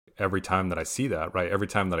every time that I see that, right? Every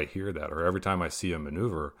time that I hear that, or every time I see a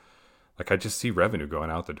maneuver, like I just see revenue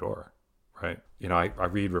going out the door, right? I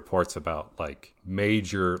read reports about like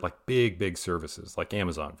major, like big services like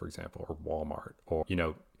Amazon, for example, or Walmart, or,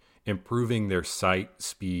 improving their site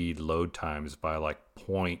speed load times by like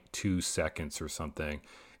 0.2 seconds or something,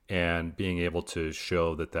 and being able to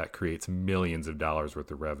show that creates millions of dollars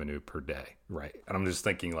worth of revenue per day, right? And I'm just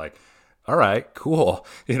thinking like, all right, cool.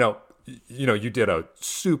 You did a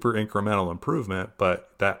super incremental improvement,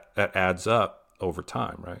 but that adds up over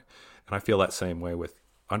time, right? And I feel that same way with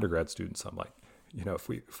undergrad students. I'm like,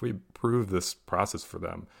 if we improve this process for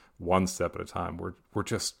them one step at a time, we're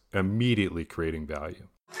just immediately creating value.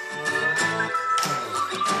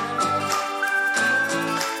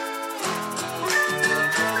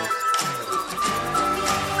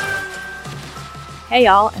 Hey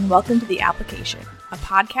y'all, and welcome to The Application, a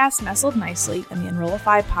podcast nestled nicely in the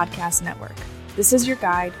Enrollify podcast network. This is your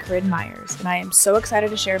guide, Corinne Myers, and I am so excited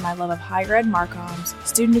to share my love of higher ed marcoms,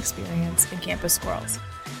 student experience, and campus squirrels.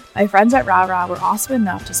 My friends at RARA were awesome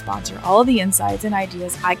enough to sponsor all of the insights and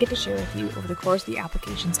ideas I get to share with you over the course of the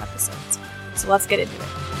Applications episodes. So let's get into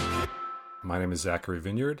it. My name is Zachary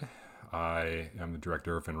Vineyard. I am the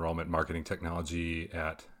Director of Enrollment Marketing Technology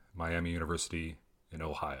at Miami University in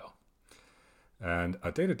Ohio. And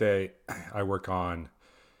day to day, I work on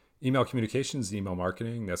email communications, email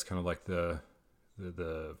marketing. That's kind of like the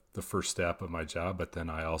first step of my job. But then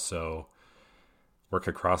I also work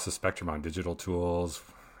across the spectrum on digital tools,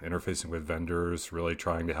 interfacing with vendors, really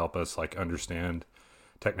trying to help us like understand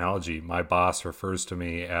technology. My boss refers to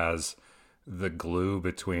me as the glue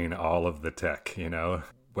between all of the tech,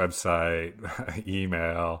 website,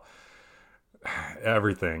 email,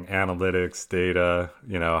 everything, analytics, data,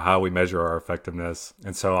 how we measure our effectiveness.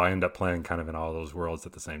 And so I end up playing kind of in all those worlds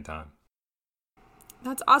at the same time.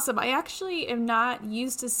 That's awesome. I actually am not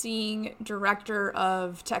used to seeing director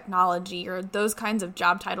of technology or those kinds of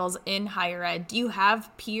job titles in higher ed. Do you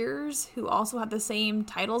have peers who also have the same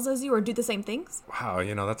titles as you or do the same things? Wow,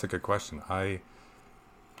 that's a good question.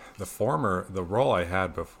 The role I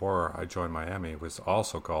had before I joined Miami was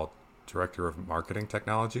also called Director of Marketing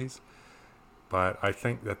Technologies. But I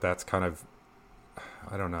think that's kind of,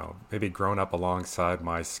 I don't know, maybe grown up alongside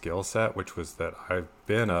my skill set, which was that I've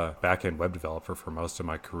been a back-end web developer for most of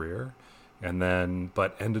my career,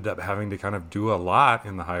 but ended up having to kind of do a lot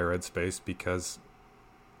in the higher ed space because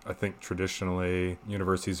I think traditionally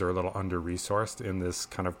universities are a little under-resourced in this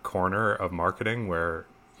kind of corner of marketing where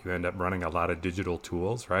you end up running a lot of digital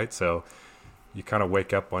tools, right? So you kind of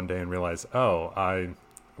wake up one day and realize, I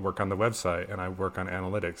work on the website and I work on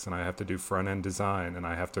analytics and I have to do front end design and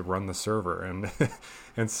I have to run the server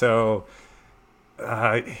and so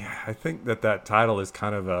I think that title is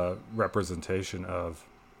kind of a representation of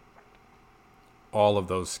all of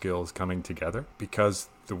those skills coming together because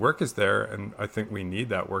the work is there and I think we need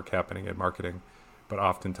that work happening in marketing, but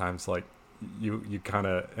oftentimes like you kind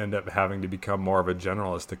of end up having to become more of a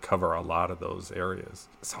generalist to cover a lot of those areas.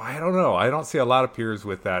 So I don't know, I don't see a lot of peers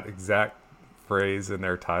with that exact phrase in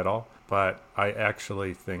their title, but I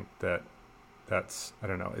actually think that's I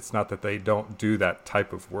don't know, it's not that they don't do that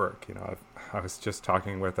type of work. I was just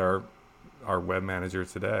talking with our web manager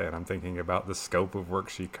today and I'm thinking about the scope of work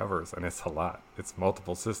she covers and it's a lot. It's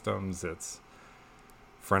multiple systems, it's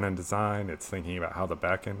front-end design, it's thinking about how the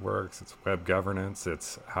back end works, it's web governance,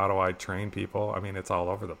 it's how do I train people. I mean, it's all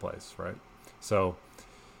over the place, right? So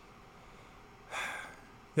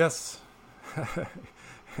yes.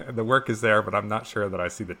 The work is there, but I'm not sure that I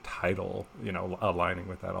see the title, aligning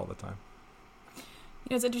with that all the time.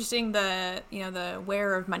 It's interesting. The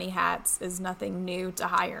wear of many hats is nothing new to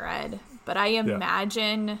higher ed, but I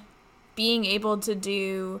imagine being able to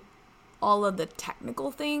do all of the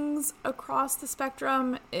technical things across the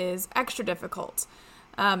spectrum is extra difficult,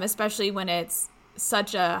 especially when it's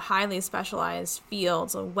such a highly specialized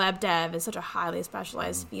field. So web dev is such a highly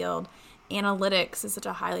specialized field. Analytics is such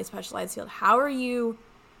a highly specialized field. How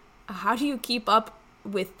do you keep up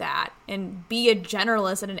with that and be a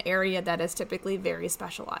generalist in an area that is typically very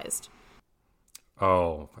specialized?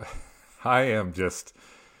 Oh, I'm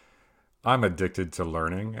addicted to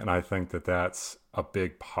learning. And I think that's a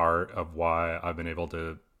big part of why I've been able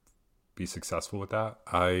to be successful with that.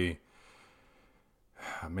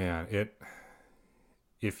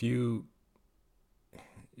 If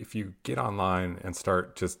you get online and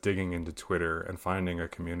start just digging into Twitter and finding a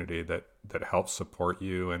community that helps support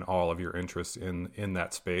you and all of your interests in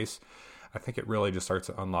that space, I think it really just starts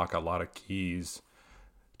to unlock a lot of keys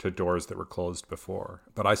to doors that were closed before.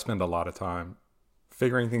 But I spend a lot of time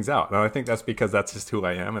figuring things out. And I think that's because that's just who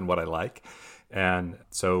I am and what I like. And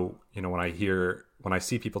so, when I hear when I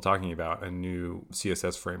see people talking about a new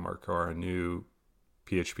CSS framework or a new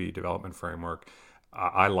PHP development framework,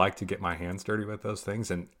 I like to get my hands dirty with those things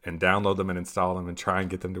and download them and install them and try and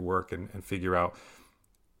get them to work and figure out,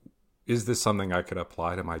 is this something I could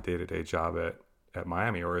apply to my day-to-day job at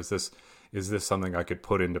Miami? Or is this something I could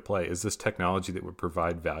put into play? Is this technology that would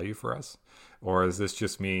provide value for us? Or is this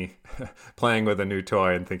just me playing with a new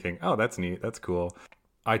toy and thinking, oh, that's neat, that's cool?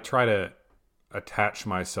 I try to attach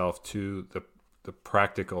myself to the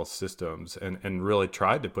practical systems and really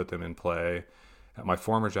tried to put them in play at my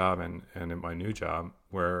former job and in my new job,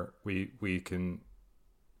 where we can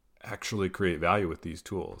actually create value with these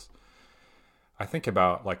tools. I think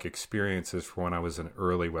about like experiences for when I was an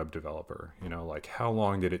early web developer, like how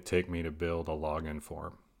long did it take me to build a login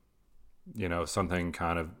form? Something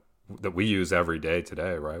kind of that we use every day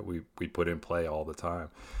today, right? We put in play all the time.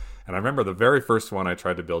 And I remember the very first one I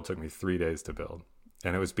tried to build took me 3 days to build.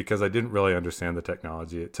 And it was because I didn't really understand the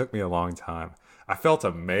technology. It took me a long time. I felt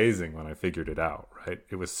amazing when I figured it out, right?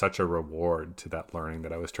 It was such a reward to that learning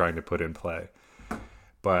that I was trying to put in play.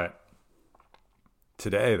 But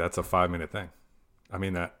today, that's a 5-minute thing. I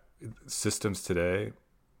mean, that systems today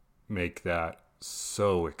make that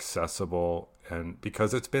so accessible, and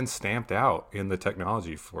because it's been stamped out in the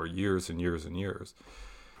technology for years and years and years.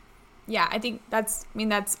 Yeah, I think that's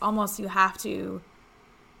almost, you have to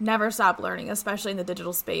never stop learning, especially in the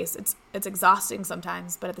digital space. It's exhausting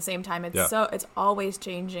sometimes, but at the same time, it's always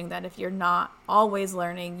changing, that if you're not always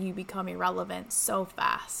learning, you become irrelevant so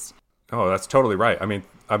fast. Oh, that's totally right. I mean,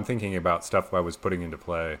 I'm thinking about stuff I was putting into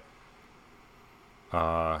play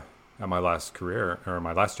at my last career or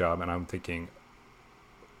my last job, and I'm thinking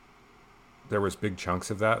there was big chunks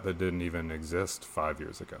of that didn't even exist 5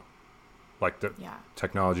 years ago. Like the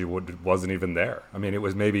technology wasn't even there. I mean, it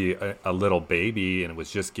was maybe a little baby and it was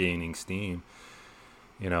just gaining steam,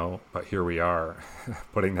 but here we are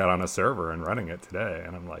putting that on a server and running it today.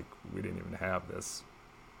 And I'm like, we didn't even have this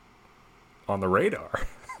on the radar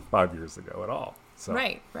 5 years ago at all. So.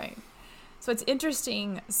 Right. So it's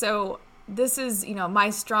interesting. So this is, my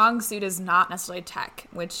strong suit is not necessarily tech,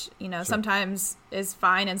 which, sure, sometimes is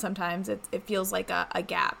fine and sometimes it feels like a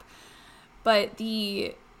gap. But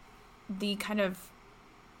the kind of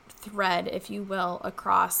thread, if you will,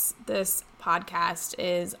 across this podcast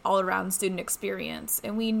is all around student experience.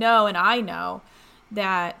 And we know, and I know,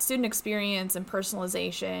 that student experience and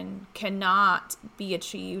personalization cannot be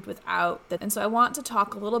achieved without that. And so I want to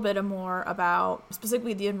talk a little bit more about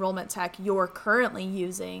specifically the enrollment tech you're currently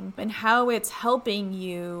using and how it's helping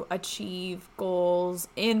you achieve goals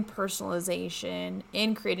in personalization,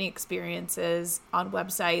 in creating experiences on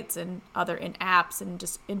websites and other in apps and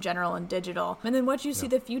just in general in digital. And then what you see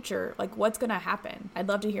the future, like what's going to happen. I'd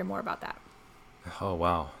love to hear more about that. Oh,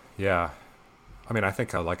 wow. Yeah. I mean, I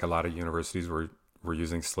think like a lot of universities we're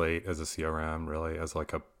using Slate as a CRM, really, as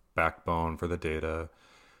like a backbone for the data.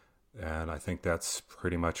 And I think that's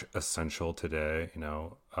pretty much essential today.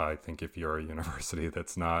 I think if you're a university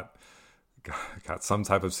that's not got some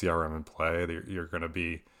type of CRM in play, you're going to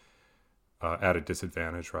be at a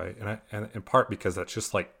disadvantage, right? And in part because that's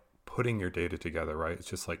just like putting your data together, right?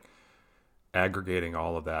 It's just like aggregating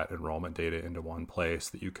all of that enrollment data into one place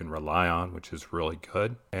that you can rely on, which is really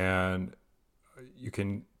good. And you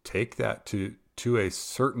can take that to a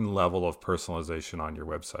certain level of personalization on your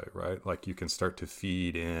website, right? Like you can start to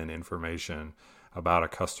feed in information about a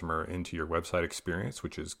customer into your website experience,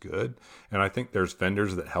 which is good. And I think there's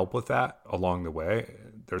vendors that help with that along the way.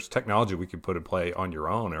 There's technology we can put in play on your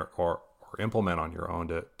own or implement on your own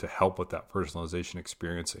to help with that personalization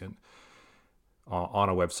experience on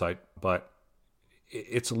a website. But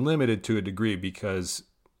it's limited to a degree because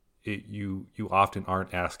you often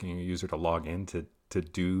aren't asking a user to log in to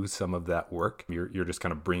do some of that work. You're just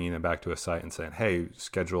kind of bringing them back to a site and saying, hey,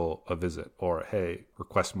 schedule a visit, or hey,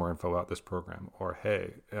 request more info about this program, or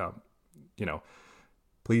hey,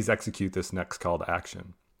 please execute this next call to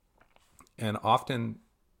action. And often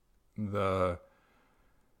the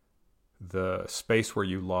space where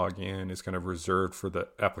you log in is kind of reserved for the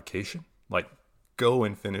application. Like, go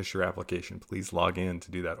and finish your application. Please log in to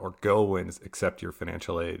do that, or go and accept your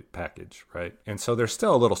financial aid package, right? And so there's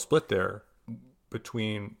still a little split there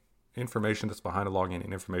between information that's behind a login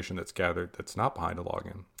and information that's gathered that's not behind a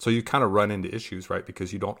login. So you kind of run into issues, right?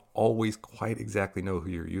 Because you don't always quite exactly know who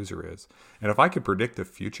your user is. And if I could predict the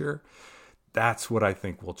future, that's what I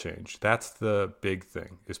think will change. That's the big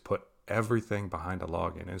thing, is put everything behind a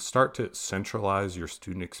login and start to centralize your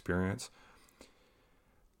student experience,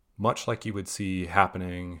 much like you would see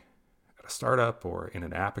happening at a startup or in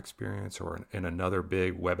an app experience or in another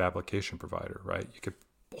big web application provider, right? You could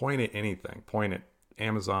point at anything, point at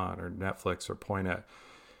Amazon or Netflix or point at,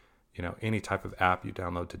 any type of app you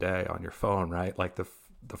download today on your phone, right? Like the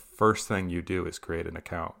first thing you do is create an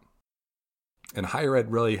account. And higher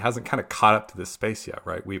ed really hasn't kind of caught up to this space yet,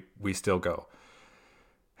 right? We still go,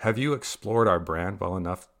 have you explored our brand well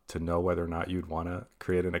enough to know whether or not you'd want to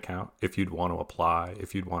create an account, if you'd want to apply,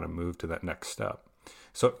 if you'd want to move to that next step?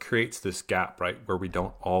 So it creates this gap, right, where we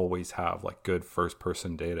don't always have like good first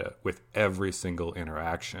person data with every single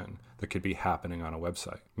interaction that could be happening on a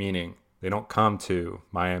website. Meaning they don't come to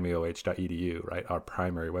miamioh.edu, right, our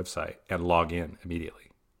primary website, and log in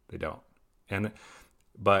immediately. They don't.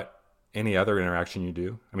 But any other interaction you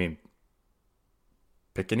do,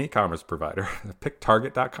 pick an e-commerce provider, pick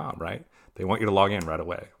target.com, right? They want you to log in right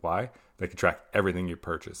away. Why? They can track everything you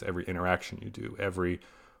purchase, every interaction you do, every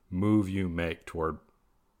move you make toward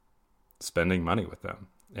spending money with them.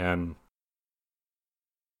 And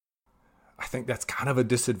I think that's kind of a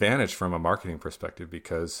disadvantage from a marketing perspective,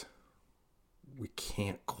 because we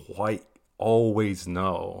can't quite always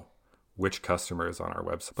know which customer is on our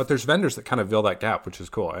website. But there's vendors that kind of fill that gap, which is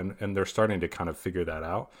cool. And they're starting to kind of figure that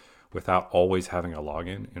out without always having a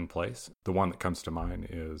login in place. The one that comes to mind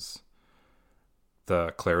is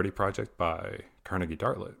the Clarity Project by Carnegie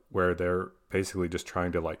Dartlet, where they're basically just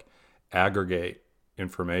trying to like aggregate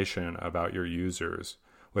information about your users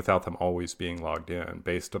without them always being logged in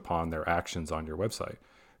based upon their actions on your website.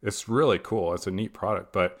 It's really cool. It's a neat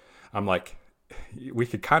product, but I'm like, we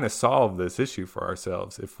could kind of solve this issue for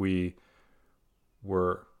ourselves if we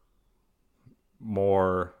were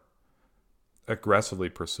more aggressively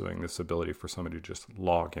pursuing this ability for somebody to just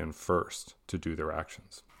log in first to do their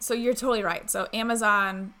actions. So you're totally right. So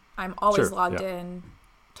Amazon, I'm always logged in.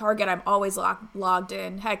 Target, I'm always logged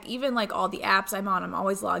in. Heck, even like all the apps I'm on, I'm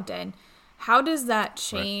always logged in. How does that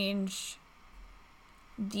change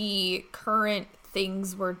the current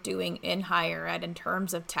things we're doing in higher ed in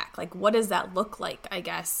terms of tech? Like, what does that look like, I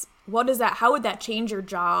guess? How would that change your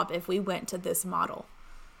job if we went to this model?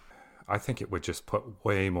 I think it would just put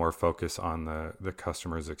way more focus on the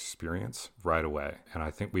customer's experience right away. And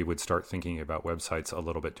I think we would start thinking about websites a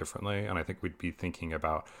little bit differently. And I think we'd be thinking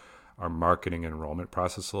about our marketing and enrollment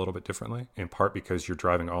process a little bit differently, in part because you're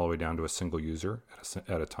driving all the way down to a single user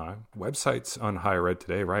at a time. Websites on higher ed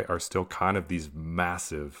today, right, are still kind of these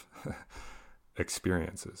massive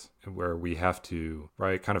experiences where we have to,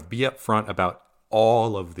 right, kind of be upfront about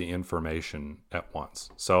all of the information at once.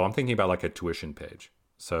 So I'm thinking about like a tuition page.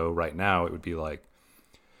 So right now it would be like,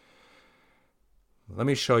 let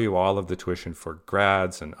me show you all of the tuition for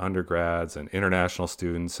grads and undergrads and international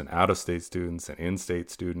students and out-of-state students and in-state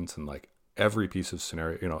students, and like every piece of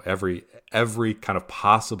scenario, every kind of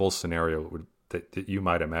possible scenario that you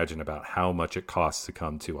might imagine about how much it costs to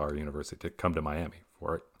come to our university, to come to Miami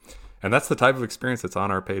for it. And that's the type of experience that's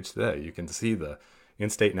on our page today. You can see the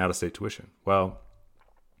in-state and out-of-state tuition. Well,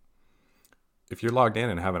 if you're logged in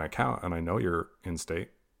and have an account and I know you're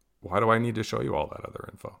in-state, why do I need to show you all that other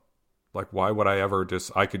info? Like, why would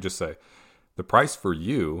I could just say, the price for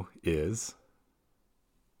you is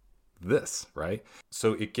this, right?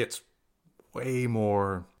 So it gets way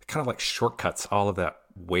more, kind of like shortcuts all of that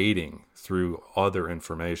wading through other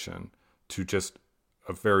information to just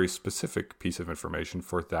a very specific piece of information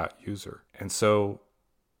for that user. And so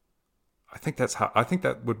I think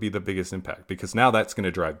that would be the biggest impact, because now that's going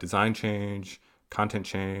to drive design change, content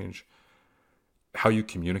change, how you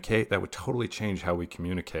communicate. That would totally change how we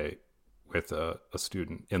communicate with a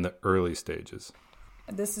student in the early stages.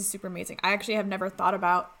 This is super amazing. I actually have never thought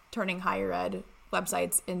about turning higher ed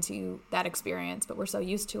websites into that experience, but we're so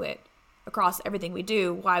used to it across everything we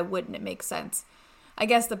do. Why wouldn't it make sense? I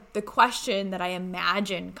guess the question that I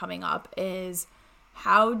imagine coming up is,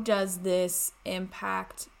 how does this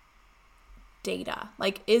impact data?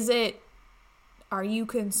 Like, are you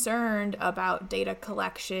concerned about data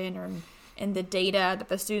collection and the data that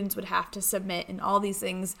the students would have to submit and all these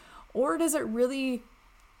things? Or does it really,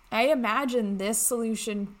 I imagine this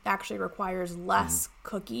solution actually requires less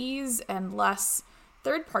cookies and less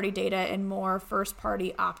third-party data and more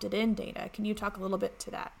first-party opted-in data. Can you talk a little bit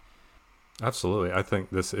to that? Absolutely. I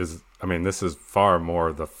think this is far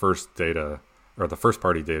more the first-party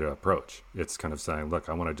data approach. It's kind of saying, look,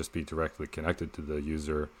 I want to just be directly connected to the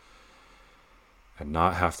user and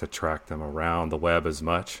not have to track them around the web as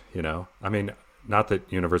much, Not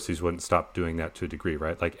that universities wouldn't stop doing that to a degree,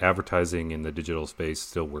 right? Like advertising in the digital space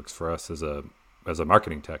still works for us as a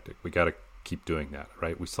marketing tactic. We got to keep doing that,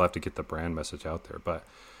 right? We still have to get the brand message out there. But,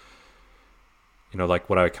 like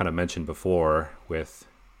what I kind of mentioned before with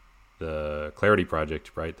the Clarity Project,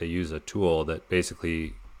 right? They use a tool that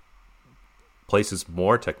basically places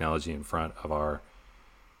more technology in front of our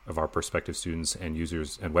of our prospective students and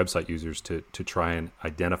users and website users to try and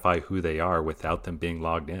identify who they are without them being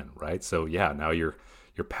logged in, right? So yeah, now you're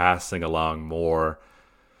passing along more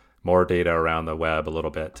data around the web a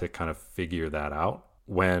little bit to kind of figure that out,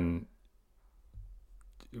 when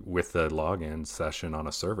with the login session on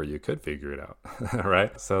a server you could figure it out.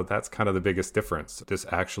 Right? So that's kind of the biggest difference. This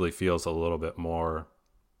actually feels a little bit more,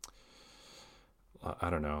 I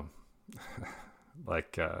don't know,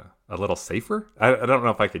 like a little safer. I don't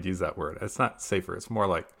know if I could use that word. It's not safer. It's more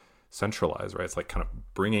like centralized, right? It's like kind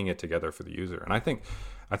of bringing it together for the user. And I think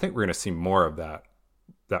we're going to see more of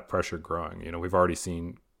that pressure growing. You know, we've already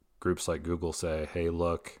seen groups like Google say, hey,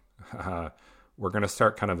 look, we're going to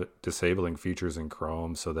start kind of disabling features in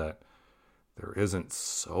Chrome so that there isn't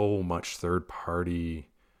so much third-party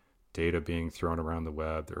data being thrown around the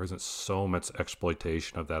web. There isn't so much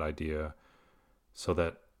exploitation of that idea, so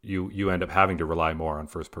that you end up having to rely more on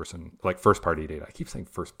first-party data. I keep saying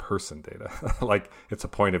first-person data, like it's a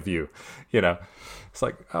point of view. You know, it's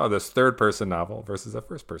like, oh, this third-person novel versus a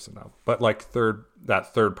first-person novel. But like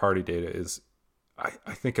that third-party data is,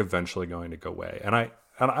 I think, eventually going to go away. And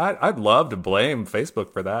I'd love to blame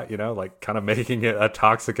Facebook for that, you know, like kind of making it a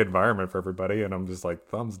toxic environment for everybody. And I'm just like,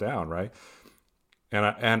 thumbs down, right?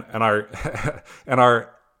 I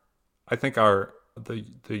think the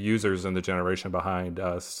users and the generation behind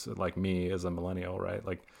us, like me as a millennial, right?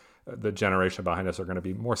 Like the generation behind us are going to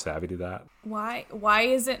be more savvy to that. Why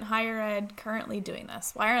isn't higher ed currently doing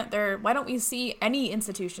this? Why don't we see any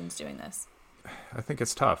institutions doing this? I think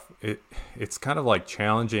it's tough. It's kind of like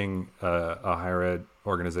challenging a higher ed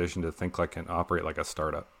organization to think like and operate like a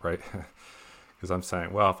startup, right? Because I'm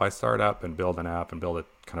saying, well, if I start up and build an app and build a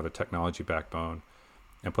kind of a technology backbone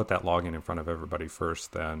and put that login in front of everybody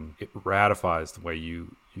first, then it ratifies the way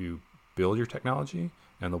you build your technology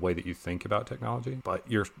and the way that you think about technology. But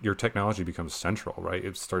your technology becomes central, right?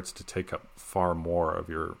 It starts to take up far more of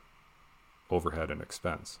your overhead and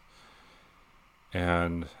expense.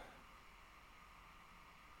 And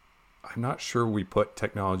I'm not sure we put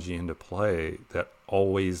technology into play that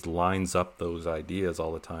always lines up those ideas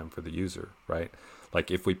all the time for the user, right? Like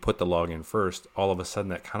if we put the login first, all of a sudden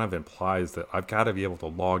that kind of implies that I've got to be able to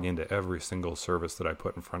log into every single service that I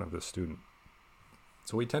put in front of the student.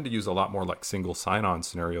 So we tend to use a lot more like single sign-on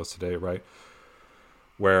scenarios today, right?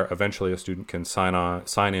 Where eventually a student can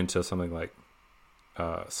sign into something like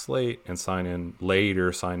Slate and sign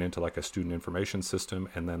into like a student information system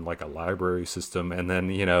and then like a library system. And then,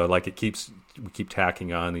 you know, like we keep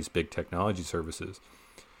tacking on these big technology services.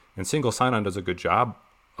 And single sign-on does a good job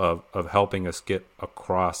of helping us get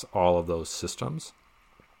across all of those systems,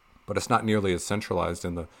 but it's not nearly as centralized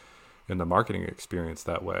in the marketing experience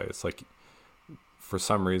that way. It's like, for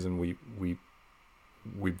some reason,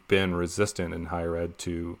 we've been resistant in higher ed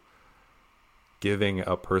to giving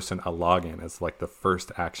a person a login as like the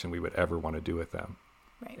first action we would ever want to do with them.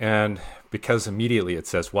 Right. And because immediately it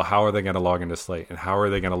says, well, how are they going to log into Slate? And how are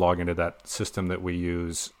they going to log into that system that we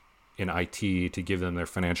use in IT to give them their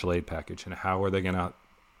financial aid package? And how are they going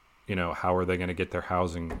to get their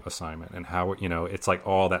housing assignment? And how, you know, it's like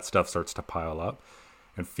all that stuff starts to pile up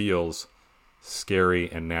and feels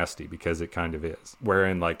scary and nasty, because it kind of is.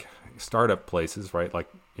 Wherein like startup places, right, like,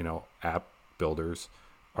 you know, app builders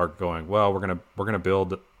are going, well, we're gonna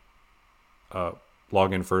build a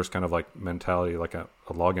login first kind of like mentality, like a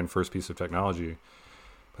login first piece of technology,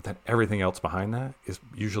 but then everything else behind that is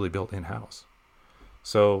usually built in-house.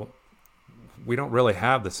 So we don't really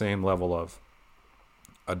have the same level of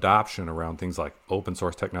adoption around things like open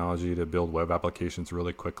source technology to build web applications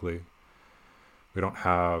really quickly. We don't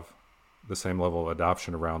have the same level of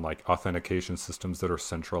adoption around like authentication systems that are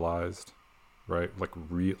centralized, right? Like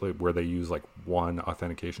really where they use like one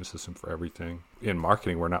authentication system for everything. In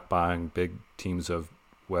marketing, we're not buying big teams of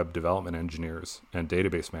web development engineers and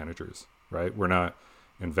database managers, right? We're not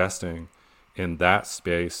investing in that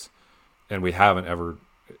space, and we haven't ever,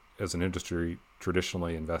 as an industry,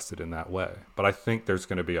 traditionally invested in that way. But I think there's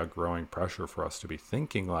going to be a growing pressure for us to be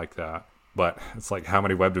thinking like that. But it's like, how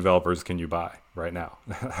many web developers can you buy right now?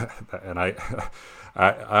 And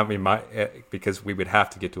I mean, because we would have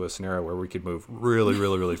to get to a scenario where we could move really,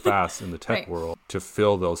 really, really fast in the tech right. world to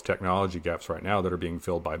fill those technology gaps right now that are being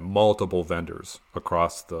filled by multiple vendors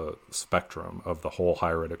across the spectrum of the whole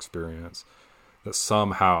higher ed experience. That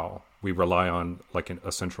somehow we rely on like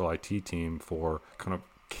a central IT team for kind of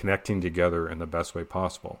connecting together in the best way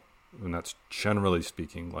possible. And that's generally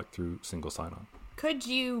speaking like through single sign-on. Could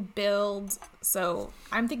you build, so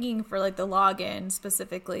I'm thinking for like the login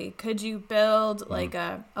specifically, could you build like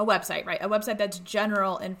a website, right? A website that's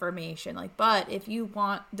general information, like, but if you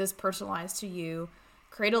want this personalized to you,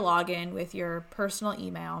 create a login with your personal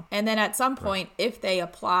email. And then at some point, if they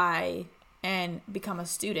apply and become a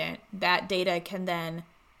student, that data can then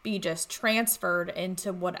be just transferred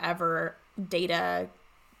into whatever data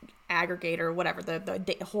aggregator, whatever, the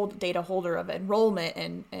data holder of enrollment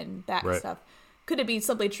and that stuff. Could it be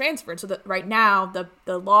simply transferred? So that right now, the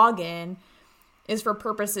login is for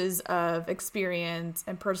purposes of experience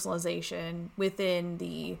and personalization within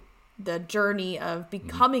the journey of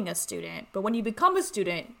becoming a student. But when you become a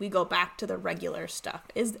student, we go back to the regular stuff.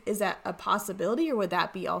 Is that a possibility, or would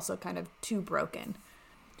that be also kind of too broken?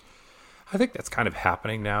 I think that's kind of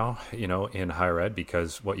happening now, in higher ed,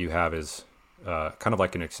 because what you have is kind of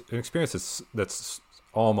like an experience that's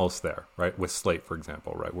almost there, right? With Slate, for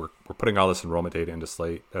example, right? We're putting all this enrollment data into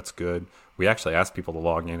Slate. That's good. We actually ask people to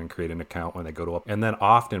log in and create an account when they go to up. And then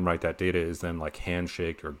often, right, that data is then like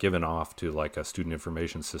handshaked or given off to like a student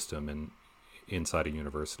information system inside a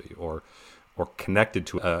university, or connected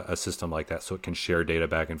to a system like that so it can share data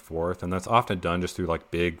back and forth. And that's often done just through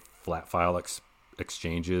like big flat file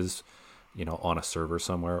exchanges, on a server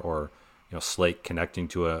somewhere, or, Slate connecting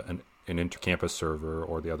to an intercampus server,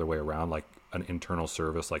 or the other way around, like an internal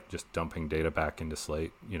service, like just dumping data back into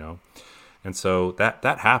Slate, And so that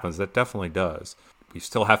happens. That definitely does. We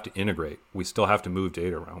still have to integrate. We still have to move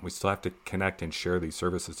data around. We still have to connect and share these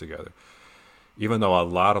services together. Even though a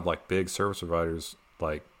lot of like big service providers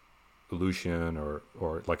like Lucian or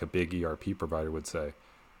like a big ERP provider would say,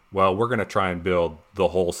 well, we're going to try and build the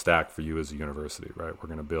whole stack for you as a university, right? We're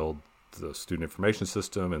going to build the student information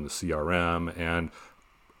system and the CRM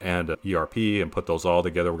and ERP and put those all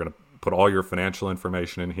together. We're going to put all your financial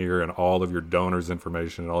information in here and all of your donors'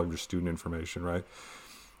 information and all of your student information, right?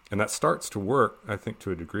 And that starts to work, I think,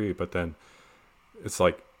 to a degree. But then it's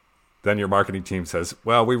like, then your marketing team says,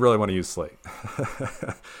 well, we really want to use Slate.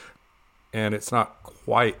 And it's not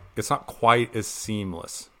quite as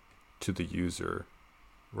seamless to the user,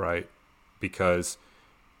 right? Because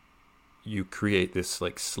you create this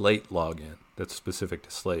like Slate login that's specific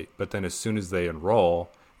to Slate. But then as soon as they enroll,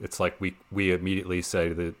 it's like we immediately say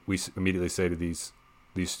to these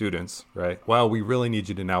students, right? Well, we really need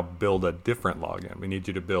you to now build a different login. We need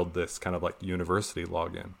you to build this kind of like university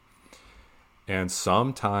login. And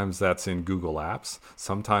sometimes that's in Google Apps.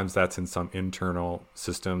 Sometimes that's in some internal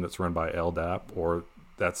system that's run by LDAP, or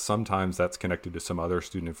sometimes that's connected to some other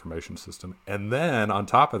student information system. And then on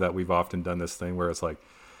top of that, we've often done this thing where it's like,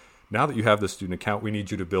 now that you have the student account, we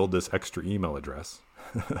need you to build this extra email address.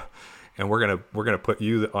 And we're gonna put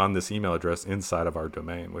you on this email address inside of our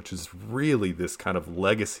domain, which is really this kind of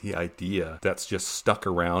legacy idea that's just stuck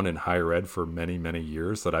around in higher ed for many, many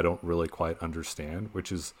years that I don't really quite understand,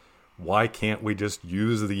 which is, why can't we just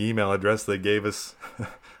use the email address they gave us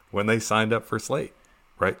when they signed up for Slate,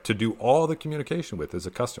 right? To do all the communication with as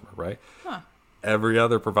a customer, right? Huh. Every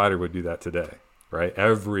other provider would do that today, right?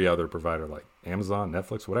 Every other provider, like Amazon,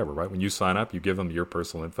 Netflix, whatever, right? When you sign up, you give them your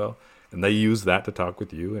personal info, and they use that to talk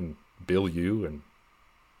with you and bill you and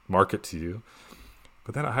market to you.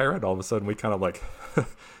 But then at higher ed, all of a sudden we kind of like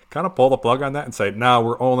pull the plug on that and say, no,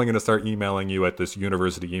 we're only going to start emailing you at this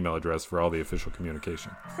university email address for all the official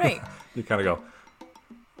communication. Right. You kind of go,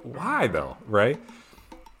 why though, right?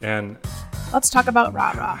 And let's talk about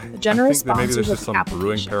rah-rah, the generous sponsors of the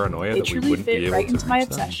brewing paranoia they that we truly wouldn't fit be able right to into my reach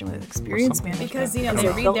obsession with experience management. Because they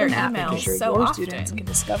read their emails so your often. Students can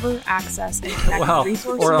discover, access, and connect with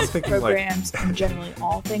resources, programs, and generally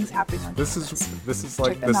all things happening on this campus. This is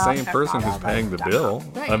like the same person who's paying the bill.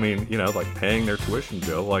 Right. I mean, like paying their tuition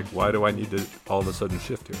bill. Like, why do I need to all of a sudden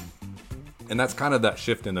shift here? And that's kind of that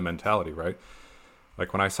shift in the mentality, right?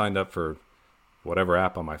 Like when I signed up for whatever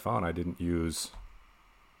app on my phone, I didn't use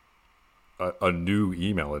a new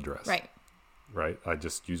email address. Right. I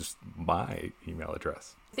just used my email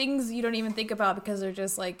address. Things you don't even think about because they're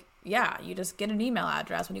just like, yeah, you just get an email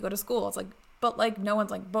address when you go to school. It's like, but like no one's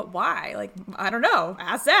like, but why? Like, I don't know.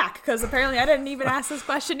 Ask Zach, because apparently I didn't even ask this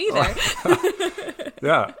question either.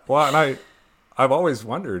 Yeah. Well, and I've always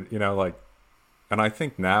wondered, like, and I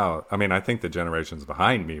think now, I think the generations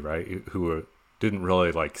behind me, right, who didn't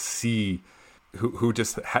really like see, who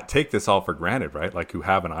just take this all for granted, right? Like who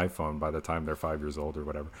have an iPhone by the time they're 5 years old or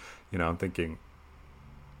whatever. I'm thinking,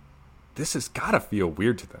 this has got to feel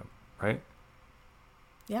weird to them, right?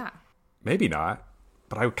 Yeah. Maybe not,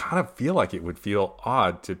 but I kind of feel like it would feel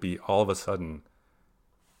odd to be all of a sudden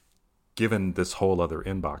given this whole other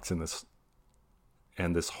inbox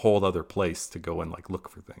and this whole other place to go and like look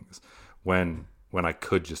for things when I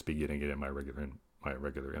could just be getting it in my regular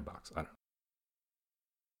inbox. I don't know.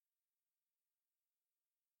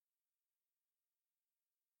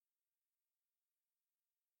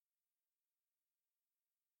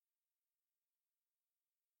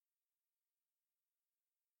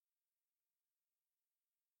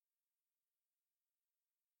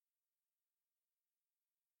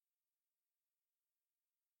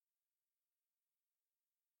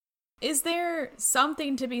 Is there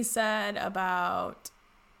something to be said about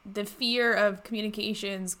the fear of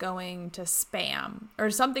communications going to spam or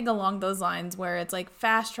something along those lines where it's like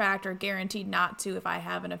fast tracked or guaranteed not to if I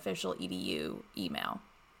have an official EDU email?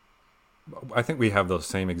 I think we have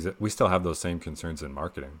those we still have those same concerns in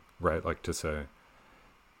marketing, right? Like to say,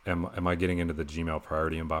 am I getting into the Gmail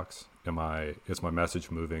priority inbox? Is my message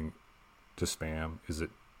moving to spam? Is it?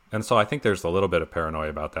 And so I think there's a little bit of paranoia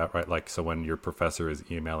about that, right? Like, so when your professor is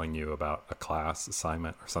emailing you about a class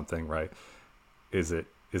assignment or something, right? Is it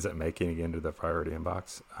making it into the priority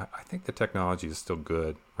inbox? I think the technology is still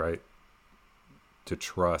good, right? To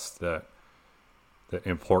trust that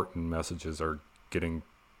important messages are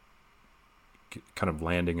kind of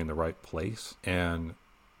landing in the right place.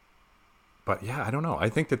 But yeah, I don't know. I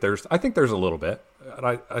think there's a little bit. And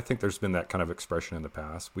I think there's been that kind of expression in the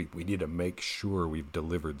past. We need to make sure we've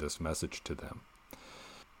delivered this message to them.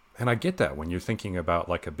 And I get that when you're thinking about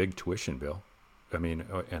like a big tuition bill. I mean,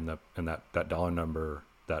 and that dollar number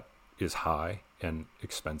that is high and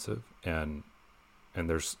expensive, and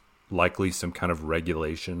there's likely some kind of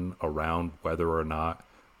regulation around whether or not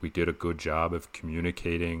we did a good job of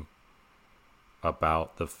communicating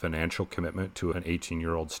about the financial commitment to an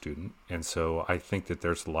 18-year-old student. And so I think that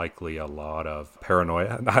there's likely a lot of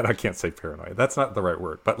paranoia. I can't say paranoia. That's not the right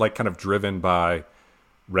word, but like kind of driven by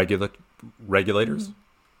regulators,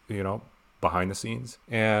 behind the scenes.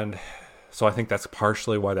 And so I think that's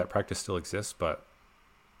partially why that practice still exists. But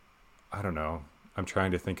I don't know. I'm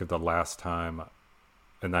trying to think of the last time,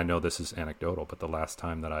 and I know this is anecdotal, but the last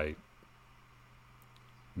time that I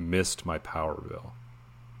missed my power bill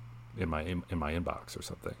in my inbox or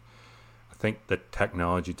something. I think the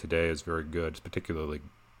technology today is very good, particularly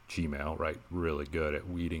Gmail, right? Really good at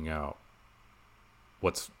weeding out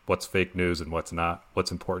what's fake news and what's not, what's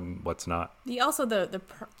important, what's not.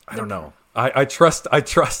 I don't know. I trust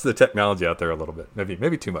the technology out there a little bit.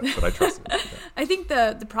 Maybe too much, but I trust it. Yeah. I think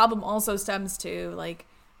the problem also stems to like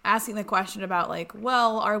asking the question about like,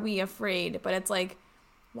 well, are we afraid? But it's like,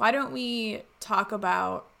 why don't we talk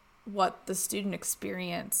about what the student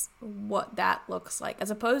experience, what that looks like,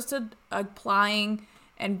 as opposed to applying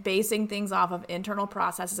and basing things off of internal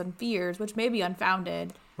processes and fears, which may be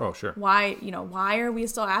unfounded. Oh, sure. Why are we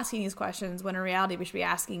still asking these questions when in reality we should be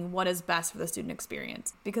asking what is best for the student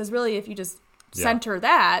experience? Because really, if you just center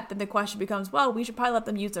that, then the question becomes, well, we should probably let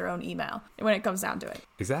them use their own email when it comes down to it.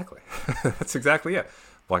 Exactly. That's exactly it.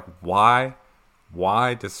 Like, why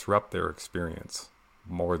disrupt their experience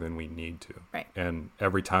more than we need to? Right. And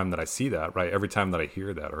every time that I see that, right, every time that I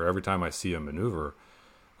hear that, or every time I see a maneuver,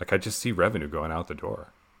 like I just see revenue going out the door,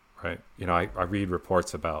 right? I read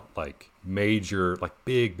reports about like major, like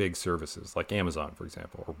big services like Amazon, for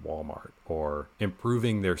example, or Walmart, or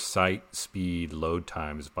improving their site speed load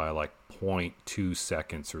times by like 0.2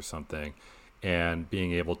 seconds or something, and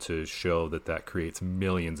being able to show that creates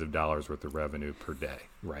millions of dollars worth of revenue per day,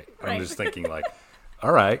 right? I'm just thinking like,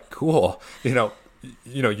 all right, cool. You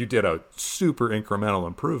did a super incremental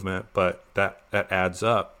improvement, but that adds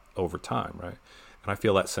up over time, right? And I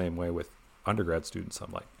feel that same way with undergrad students.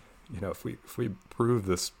 I'm like, if we improve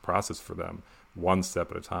this process for them one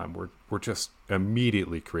step at a time, we're just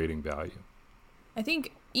immediately creating value. I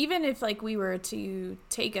think even if like we were to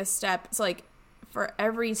take a step, it's like for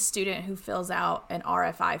every student who fills out an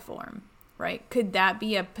RFI form, right? Could that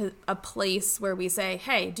be a place where we say,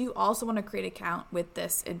 hey, do you also want to create an account with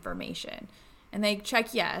this information? And they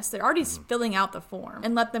check yes, they're already filling out the form,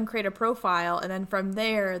 and let them create a profile, and then from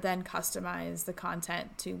there, then customize the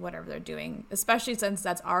content to whatever they're doing, especially since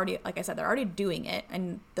that's already, like I said, they're already doing it.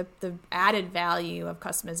 And the added value of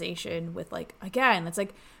customization with like, again, it's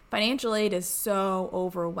like financial aid is so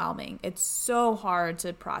overwhelming. It's so hard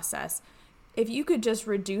to process. If you could just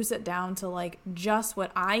reduce it down to like just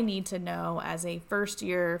what I need to know as a first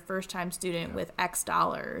time student with X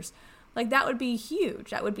dollars, like that would be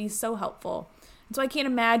huge. That would be so helpful. And so I can't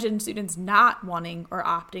imagine students not wanting or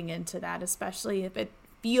opting into that, especially if it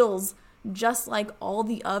feels just like all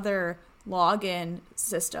the other login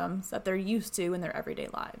systems that they're used to in their everyday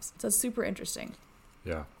lives. So it's super interesting.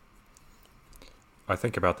 Yeah. I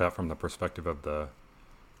think about that from the perspective of the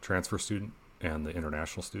transfer student and the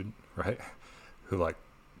international student, right? Who like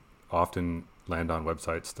often land on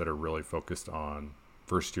websites that are really focused on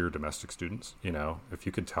first-year domestic students. If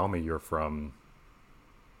you could tell me you're from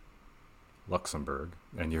Luxembourg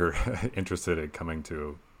and you're interested in coming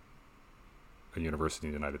to a university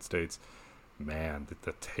in the United States, man,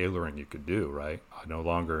 the tailoring you could do, right? I no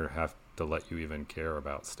longer have to let you even care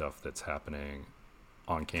about stuff that's happening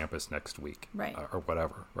on campus next week, right, or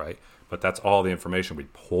whatever, right? But that's all the information we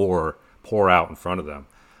pour out in front of them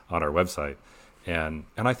on our website. And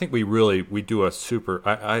I think we do a super,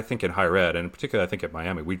 I think in higher ed, and in particular I think at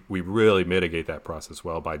Miami, we really mitigate that process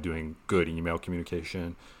well by doing good email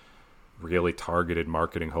communication, really targeted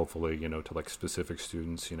marketing, hopefully, to like specific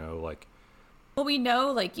students, like. Well, we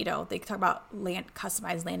know, like, they talk about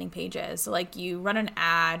customized landing pages. So like you run an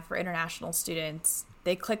ad for international students,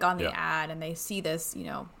 they click on the ad and they see this,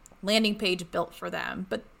 landing page built for them.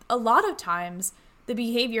 But a lot of times the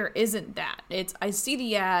behavior isn't that. It's, I see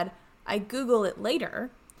the ad, I Google it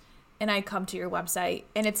later, and I come to your website,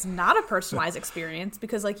 and it's not a personalized experience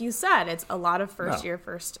because, like you said, it's a lot of first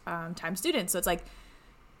time students. So it's like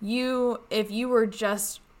if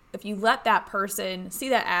you let that person see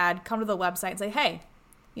that ad, come to the website and say, hey,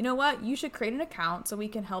 you know what? You should create an account so we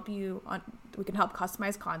can help we can help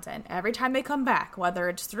customize content. Every time they come back, whether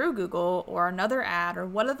it's through Google or another ad or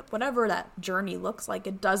whatever that journey looks like,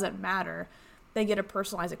 it doesn't matter. They get a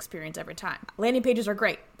personalized experience every time. Landing pages are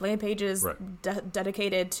great. Landing pages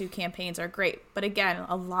dedicated to campaigns are great. But again,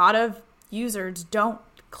 a lot of users don't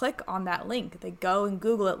click on that link. They go and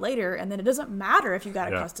Google it later, and then it doesn't matter if you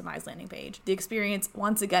got a customized landing page. The experience,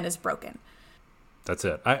 once again, is broken. That's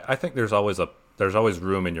it. I think there's always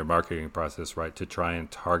room in your marketing process, right, to try and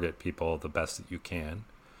target people the best that you can,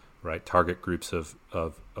 right? Target groups of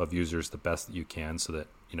users the best that you can, so that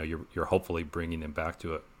you're hopefully bringing them back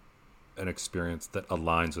to an experience that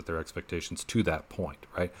aligns with their expectations to that point,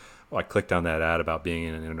 right? Well, I clicked on that ad about being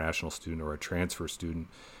an international student or a transfer student.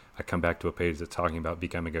 I come back to a page that's talking about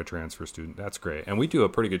becoming a transfer student. That's great. And we do a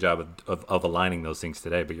pretty good job of aligning those things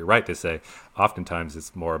today. But you're right to say oftentimes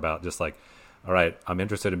it's more about just like, all right, I'm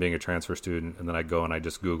interested in being a transfer student. And then I go and I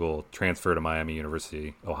just Google transfer to Miami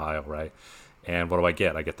University, Ohio, right? And what do I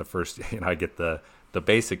get? I get the first, I get the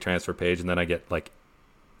basic transfer page, and then I get like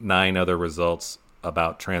 9 other results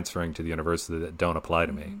about transferring to the university that don't apply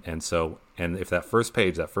to me. And so, and if that first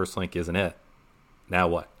page, that first link isn't it, now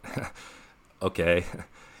what? Okay.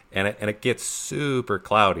 And it gets super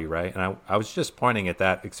cloudy, right? And I was just pointing at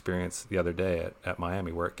that experience the other day at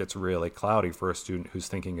Miami, where it gets really cloudy for a student who's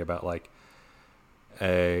thinking about like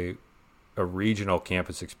a regional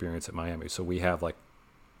campus experience at Miami. So we have like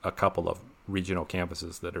a couple of regional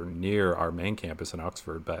campuses that are near our main campus in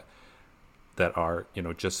Oxford, but that are,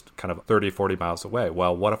 just kind of 30, 40 miles away.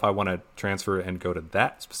 Well, what if I want to transfer and go to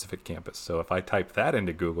that specific campus? So if I type that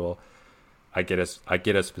into Google, I get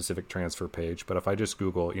a specific transfer page. But if I just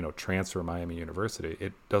Google, transfer Miami University,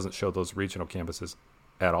 it doesn't show those regional campuses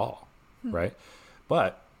at all, right?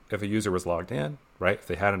 But if a user was logged in, right, if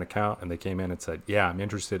they had an account and they came in and said, yeah, I'm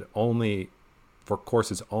interested only for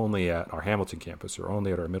courses only at our Hamilton campus or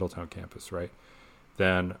only at our Middletown campus, right,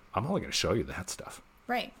 then I'm only going to show you that stuff.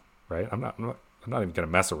 Right. Right? I'm not even going to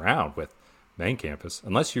mess around with main campus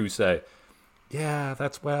unless you say, yeah,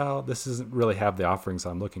 this doesn't really have the offerings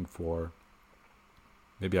I'm looking for.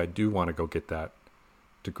 Maybe I do want to go get that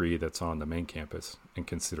degree that's on the main campus and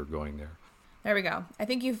consider going there. There we go. I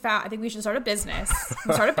think we should start a business.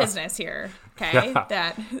 Start a business here. Okay.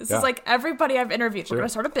 Yeah. This is like everybody I've interviewed. Sure. We're going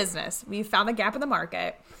to start a business. We found a gap in the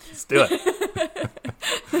market. Let's do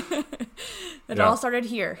it. It all started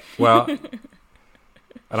here. Well,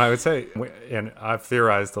 and I would say, and I've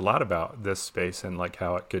theorized a lot about this space and like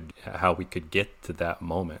how we could get to that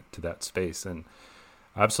moment, to that space. And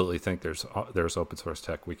I absolutely think there's open source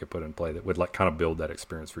tech we could put in play that would like kind of build that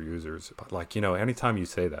experience for users. But like, anytime you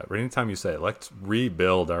say that, or anytime you say, let's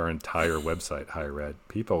rebuild our entire website, higher ed,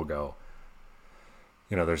 people go,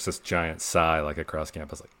 there's this giant sigh like across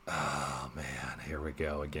campus, like, oh man, here we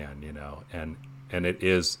go again, and it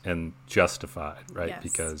is, and justified, right? Yes.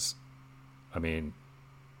 Because, I mean,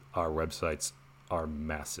 our websites are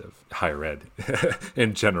massive. Higher ed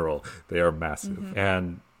in general, they are massive.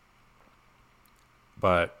 Mm-hmm.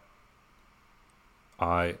 But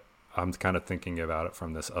I'm kind of thinking about it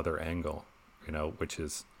from this other angle, which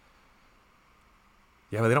is,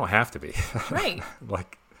 but they don't have to be. Right.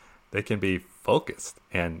 Like they can be focused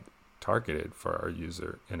and targeted for our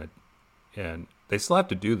user and they still have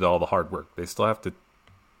to do all the hard work. They still have to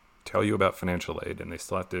tell you about financial aid, and they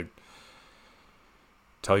still have to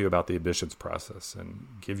tell you about the admissions process and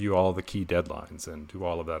give you all the key deadlines and do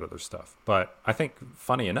all of that other stuff. But I think,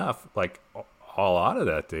 funny enough, like a lot of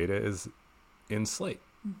that data is in Slate,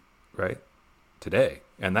 right, today.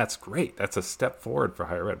 And that's great. That's a step forward for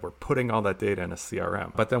higher ed. We're putting all that data in a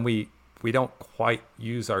CRM. But then we don't quite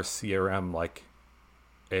use our CRM like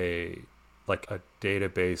a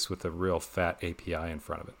database with a real fat API in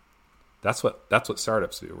front of it. That's what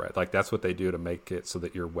startups do, right? Like that's what they do to make it so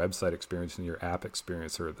that your website experience and your app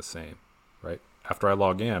experience are the same, right? After I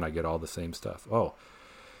log in, I get all the same stuff. Oh,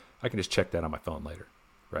 I can just check that on my phone later,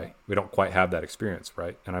 right? We don't quite have that experience,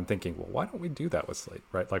 right? And I'm thinking, well, why don't we do that with Slate,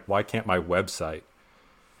 right? Like, why can't my website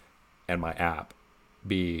and my app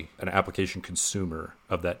be an application consumer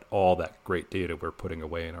of all that great data we're putting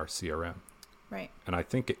away in our CRM? Right. And I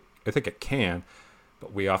think it can,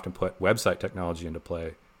 but we often put website technology into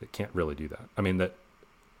play that can't really do that. I mean,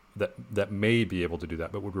 that may be able to do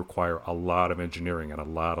that, but would require a lot of engineering and a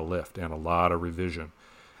lot of lift and a lot of revision.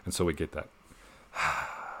 And so we get that,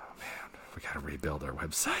 man, we got to rebuild our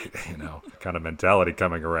website, kind of mentality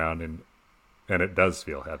coming around, and it does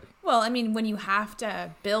feel heavy. Well, I mean, when you have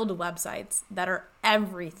to build websites that are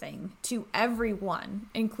everything to everyone,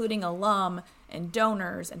 including alum and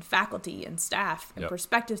donors and faculty and staff and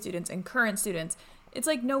prospective students and current students, it's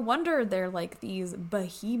like no wonder they're like these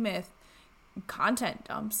behemoth content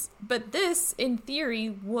dumps. But this, in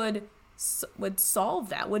theory, would solve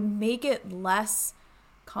that, would make it less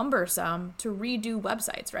cumbersome to redo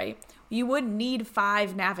websites, right? You wouldn't need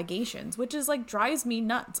 5 navigations, which is like drives me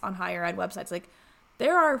nuts on higher ed websites. Like,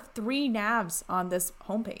 there are 3 navs on this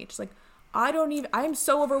homepage. Like, I'm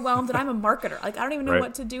so overwhelmed that I'm a marketer. Like, I don't even know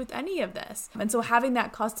what to do with any of this. And so having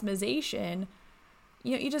that customization,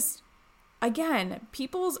 you just, again,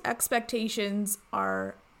 people's expectations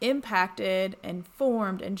are impacted and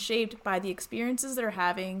formed and shaped by the experiences they're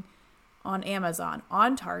having on Amazon,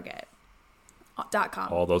 on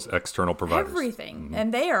Target.com. All those external providers. Everything. Mm-hmm.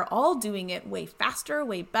 And they are all doing it way faster,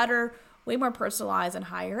 way better, way more personalized than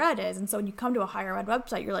higher ed is. And so when you come to a higher ed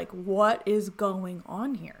website, you're like, what is going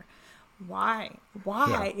on here? Why?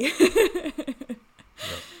 Yeah.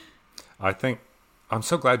 I think I'm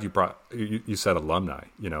so glad you said alumni,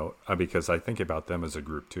 because I think about them as a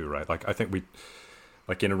group too, right? Like, I think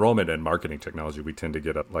like in enrollment and marketing technology, we tend to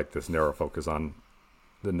get like this narrow focus on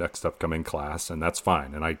the next upcoming class, and that's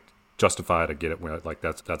fine. And I justify it. I get it. Like,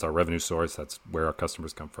 that's our revenue source. That's where our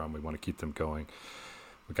customers come from. We want to keep them going.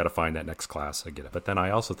 We got to find that next class. I get it. But then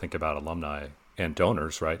I also think about alumni and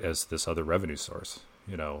donors, right, as this other revenue source,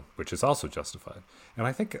 which is also justified. And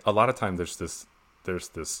I think a lot of time there's this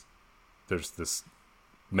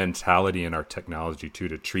mentality in our technology too,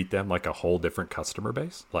 to treat them like a whole different customer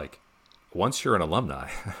base. Like, once you're an alumni,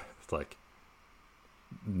 it's like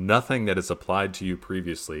nothing that is applied to you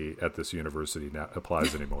previously at this university now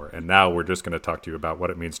applies anymore. And now we're just going to talk to you about what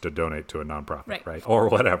it means to donate to a nonprofit, right? Or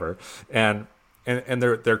whatever. And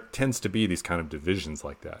there tends to be these kind of divisions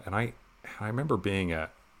like that. And I remember being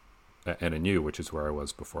at NNU, which is where I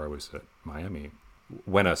was before I was at Miami.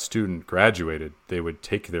 When a student graduated, they would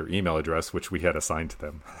take their email address, which we had assigned to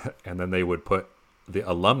them, and then they would put the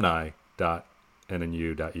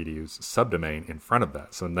alumni.nnu.edu's subdomain in front of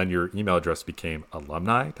that. So then your email address became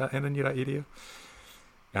alumni.nnu.edu.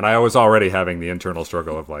 And I was already having the internal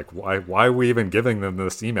struggle of like, why are we even giving them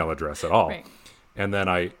this email address at all? Right. And then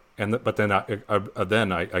I again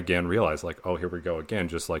realized, like, oh, here we go again,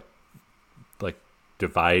 just like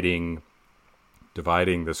dividing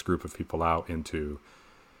this group of people out into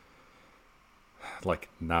like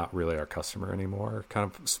not really our customer anymore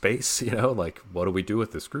kind of space, like, what do we do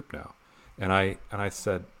with this group now? And I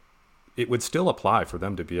said it would still apply for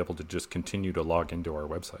them to be able to just continue to log into our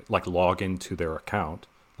website, like log into their account,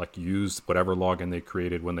 like use whatever login they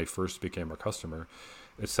created when they first became our customer,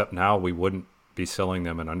 except now we wouldn't be selling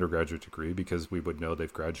them an undergraduate degree because we would know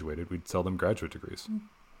they've graduated. We'd sell them graduate degrees.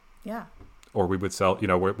 Yeah. Or we would sell,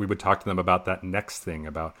 we would talk to them about that next thing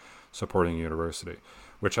about supporting a university,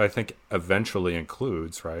 which I think eventually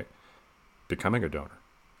includes, right, becoming a donor,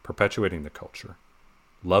 perpetuating the culture,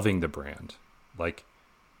 loving the brand, like,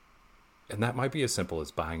 and that might be as simple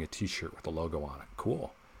as buying a t-shirt with a logo on it.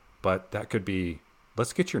 Cool. But that could be,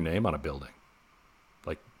 let's get your name on a building.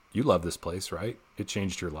 Like, you love this place, right? It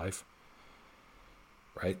changed your life,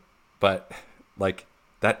 right? But like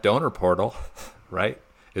that donor portal, right,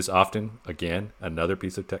 is often, again, another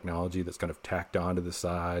piece of technology that's kind of tacked onto the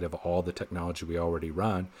side of all the technology we already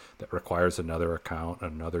run that requires another account,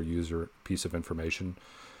 another user piece of information,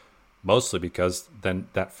 mostly because then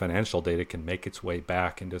that financial data can make its way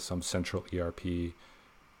back into some central ERP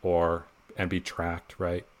and be tracked,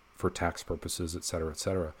 right, for tax purposes, et cetera, et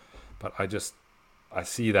cetera. But I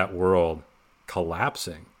see that world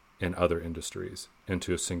collapsing in other industries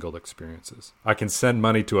into a single experiences. I can send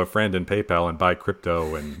money to a friend in PayPal and buy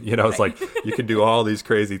crypto, and it's like you can do all these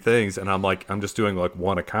crazy things, and I'm just doing like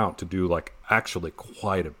one account to do like actually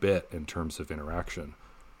quite a bit in terms of interaction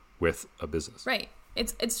with a business. Right.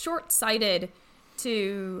 It's short-sighted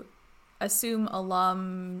to assume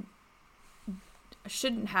alum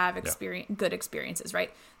shouldn't have good experiences,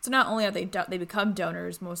 right? So not only are they become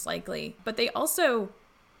donors most likely, but they also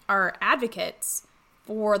are advocates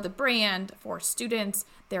for the brand, for students,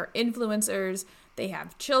 they're influencers, they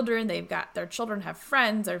have children, their children have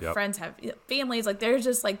friends, their friends have families. Like there's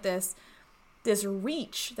just like this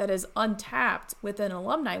reach that is untapped within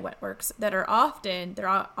alumni networks that are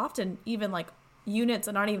often even like units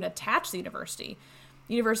that aren't even attached to the university.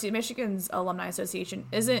 University of Michigan's Alumni Association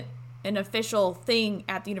isn't an official thing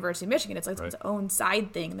at the University of Michigan. It's like its own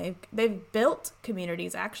side thing. They've built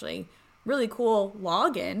communities, actually. Really cool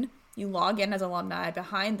login. You log in as alumni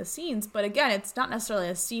behind the scenes, but again, it's not necessarily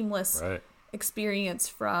a seamless experience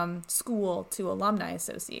from school to alumni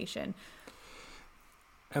association.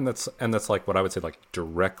 And that's like what I would say, like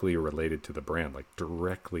directly related to the brand, like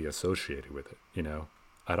directly associated with it. You know,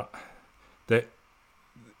 it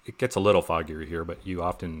gets a little foggier here, but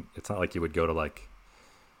it's not like you would go to like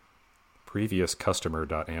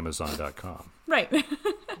previouscustomer.amazon.com. Right.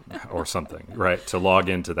 Or something, right? To log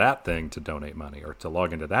into that thing to donate money, or to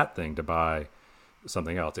log into that thing to buy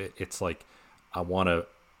something else. It's like, I want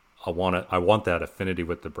that affinity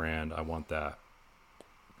with the brand. I want that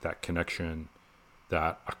connection,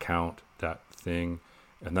 that account, that thing.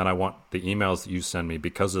 And then I want the emails that you send me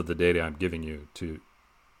because of the data I'm giving you to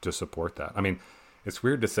support that. I mean, it's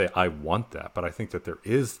weird to say I want that, but I think that there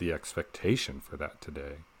is the expectation for that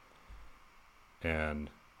today. And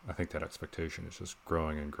I think that expectation is just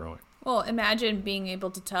growing and growing. Well, imagine being able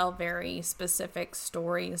to tell very specific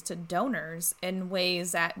stories to donors in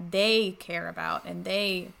ways that they care about and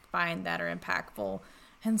they find that are impactful,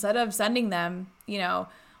 instead of sending them, you know,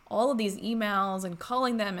 all of these emails and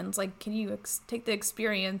calling them. And it's like, can you take the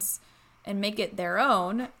experience and make it their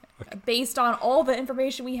own based on all the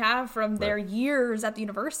information we have from their years at the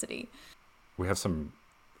university? We have some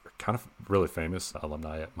kind of really famous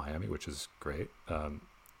alumni at Miami, which is great.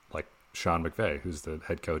 Like Sean McVay, who's the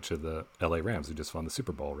head coach of the LA Rams, who just won the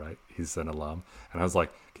Super Bowl, right? He's an alum. And I was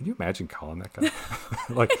like, can you imagine calling that guy?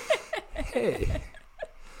 Like, hey,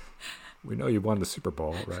 we know you won the Super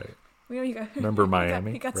Bowl, right? We know you got, remember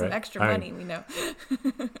Miami? You got some extra money, we know.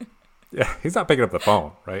 Yeah, he's not picking up the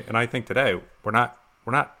phone, right? And I think today we're not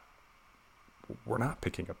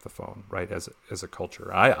picking up the phone, right? As a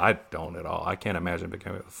culture, I don't at all. I can't imagine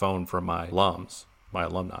picking up the phone from my alumnus,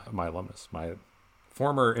 my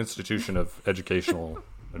former institution of educational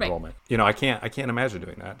enrollment. You know, I can't imagine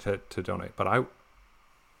doing that to donate. But I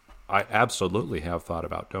absolutely have thought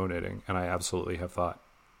about donating, and I absolutely have thought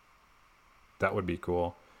that would be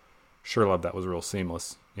cool. Sure, love that was real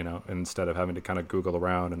seamless, you know, instead of having to kind of Google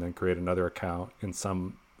around and then create another account in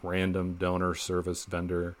some random donor service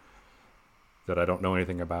vendor that I don't know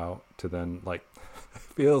anything about, to then like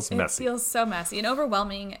feels messy. It feels so messy and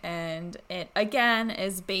overwhelming, and it again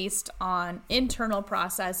is based on internal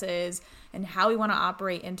processes and how we want to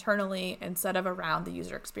operate internally instead of around the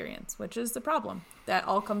user experience, which is the problem. That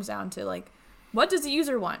all comes down to like, what does the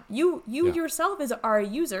user want? You yourself are a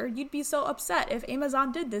user. You'd be so upset if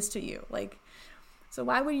Amazon did this to you. Like, so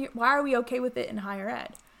why are we okay with it in higher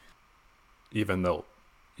ed? Even though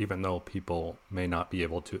people may not be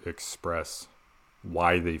able to express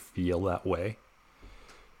why they feel that way,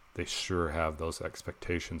 they sure have those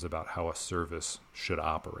expectations about how a service should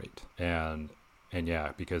operate. And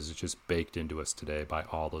yeah, because it's just baked into us today by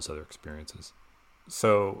all those other experiences.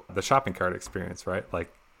 So the shopping cart experience, right?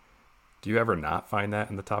 Like, do you ever not find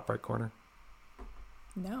that in the top right corner?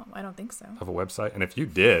 No, I don't think so. Of a website? And if you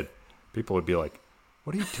did, people would be like,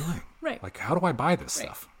 what are you doing? Right. Like, how do I buy this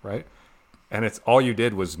stuff? Right. And it's all you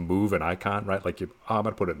did was move an icon, right? Like, I'm going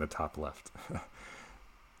to put it in the top left.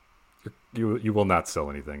 You will not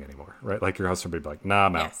sell anything anymore, right? Like, your customer would be like, nah,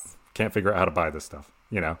 I'm out. Can't figure out how to buy this stuff,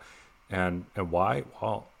 you know? And why?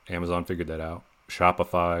 Well, Amazon figured that out.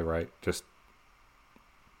 Shopify, right? Just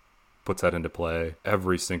puts that into play.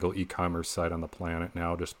 Every single e-commerce site on the planet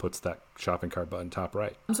now just puts that shopping cart button top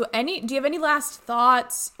right. So do you have any last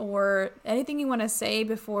thoughts or anything you want to say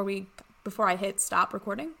before I hit stop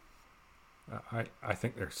recording? I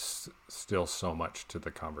think there's still so much to the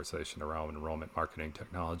conversation around enrollment marketing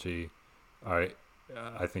technology. I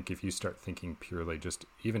think if you start thinking purely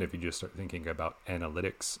even if you just start thinking about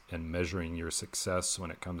analytics and measuring your success when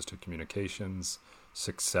it comes to communications,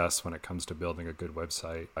 success when it comes to building a good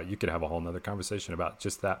website, you could have a whole nother conversation about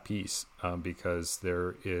just that piece, because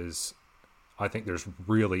I think there's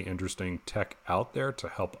really interesting tech out there to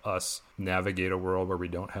help us navigate a world where we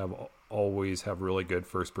don't always have really good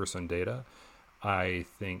first-person data. I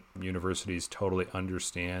think universities totally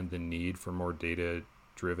understand the need for more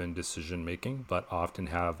data-driven decision-making, but often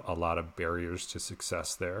have a lot of barriers to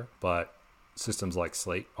success there. But systems like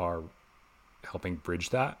Slate are helping bridge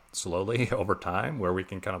that slowly over time, where we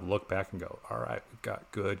can kind of look back and go, all right, we've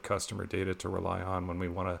got good customer data to rely on when we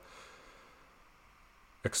want to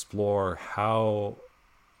explore how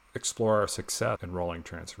explore our success enrolling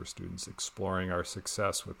transfer students, exploring our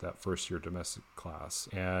success with that first-year domestic class.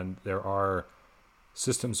 And there are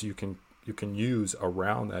systems you can use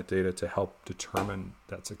around that data to help determine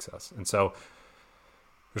that success. And so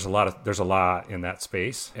there's a lot in that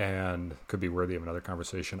space, and could be worthy of another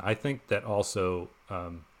conversation. I think that also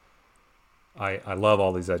I love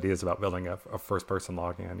all these ideas about building a first person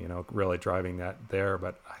login, really driving that there,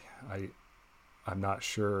 but I'm not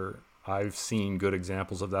sure I've seen good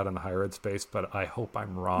examples of that in the higher ed space, but I hope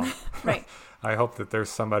I'm wrong. Right. I hope that there's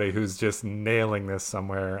somebody who's just nailing this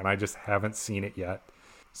somewhere and I just haven't seen it yet.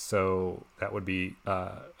 So that would be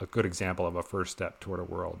a good example of a first step toward a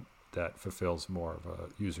world that fulfills more of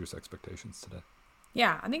a user's expectations today.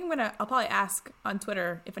 Yeah, I think I'll probably ask on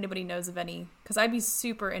Twitter if anybody knows of any, because I'd be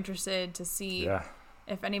super interested to see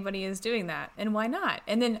if anybody is doing that and why not.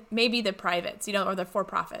 And then maybe the privates, or the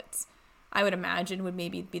for-profits, I would imagine would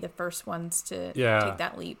maybe be the first ones to take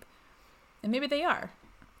that leap. And maybe they are.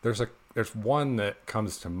 There's one that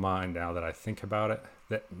comes to mind now that I think about it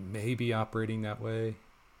that may be operating that way,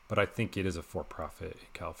 but I think it is a for-profit in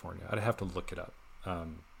California. I'd have to look it up.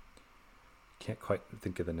 Can't quite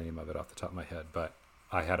think of the name of it off the top of my head, but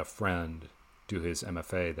I had a friend do his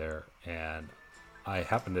MFA there, and I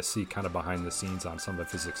happened to see kind of behind the scenes on some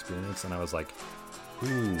of his experience, and I was like,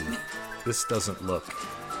 ooh, this doesn't look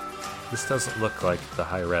like the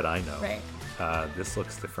higher ed I know. Right. This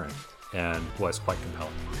looks different, and was quite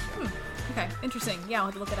compelling. Okay, interesting. Yeah, I'll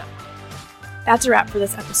have to look it up. That's a wrap for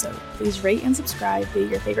this episode. Please rate and subscribe via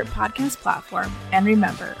your favorite podcast platform, and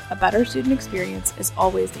remember, a better student experience is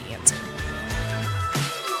always the answer.